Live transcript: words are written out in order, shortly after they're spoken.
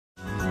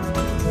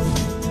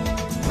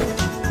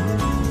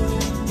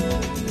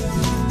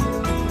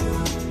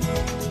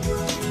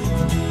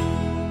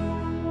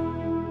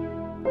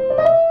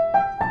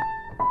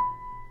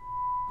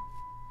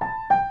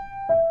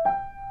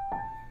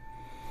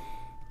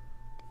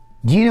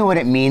Do you know what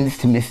it means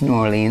to miss New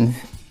Orleans?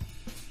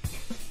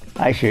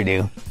 I sure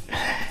do.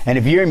 And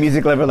if you're a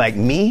music lover like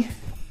me,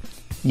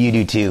 you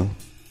do too.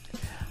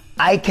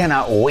 I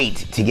cannot wait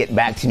to get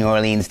back to New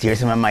Orleans to hear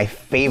some of my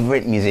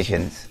favorite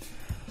musicians,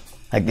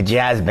 like the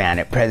jazz band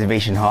at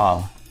Preservation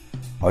Hall,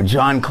 or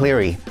John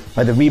Cleary,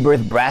 or the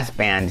Rebirth Brass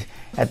Band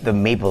at the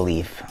Maple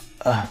Leaf.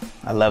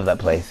 I love that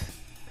place.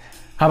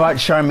 How about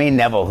Charmaine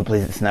Neville, who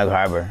plays at Snug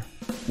Harbor,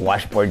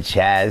 Washboard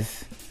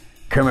Chaz,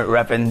 Kermit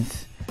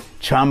Ruffins,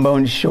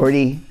 Trombone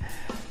Shorty,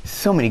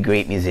 so many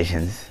great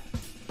musicians.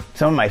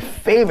 Some of my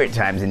favorite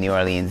times in New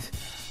Orleans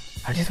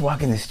are just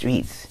walking the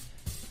streets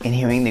and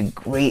hearing the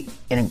great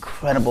and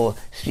incredible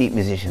street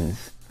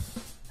musicians.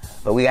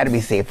 But we gotta be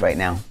safe right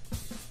now.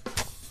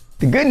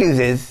 The good news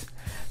is,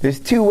 there's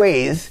two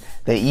ways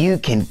that you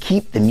can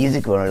keep the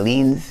music of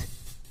Orleans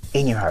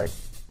in your heart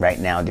right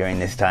now during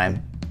this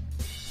time.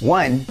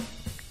 One,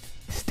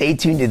 stay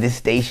tuned to this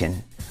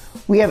station.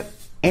 We have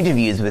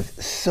interviews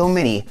with so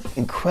many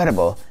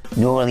incredible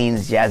New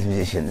Orleans jazz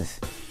musicians.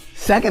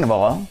 Second of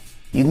all,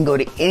 you can go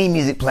to any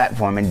music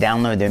platform and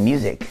download their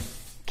music.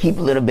 Keep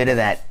a little bit of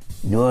that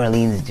New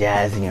Orleans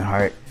jazz in your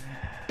heart.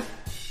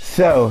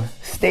 So,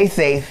 stay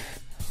safe,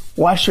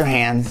 wash your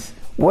hands,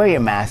 wear your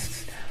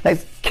masks.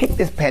 Let's kick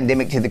this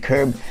pandemic to the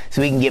curb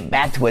so we can get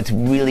back to what's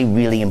really,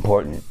 really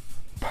important.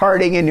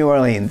 Partying in New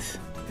Orleans.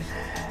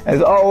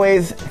 As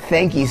always,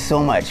 thank you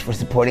so much for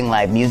supporting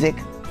live music.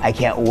 I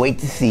can't wait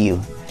to see you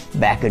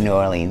back in New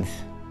Orleans.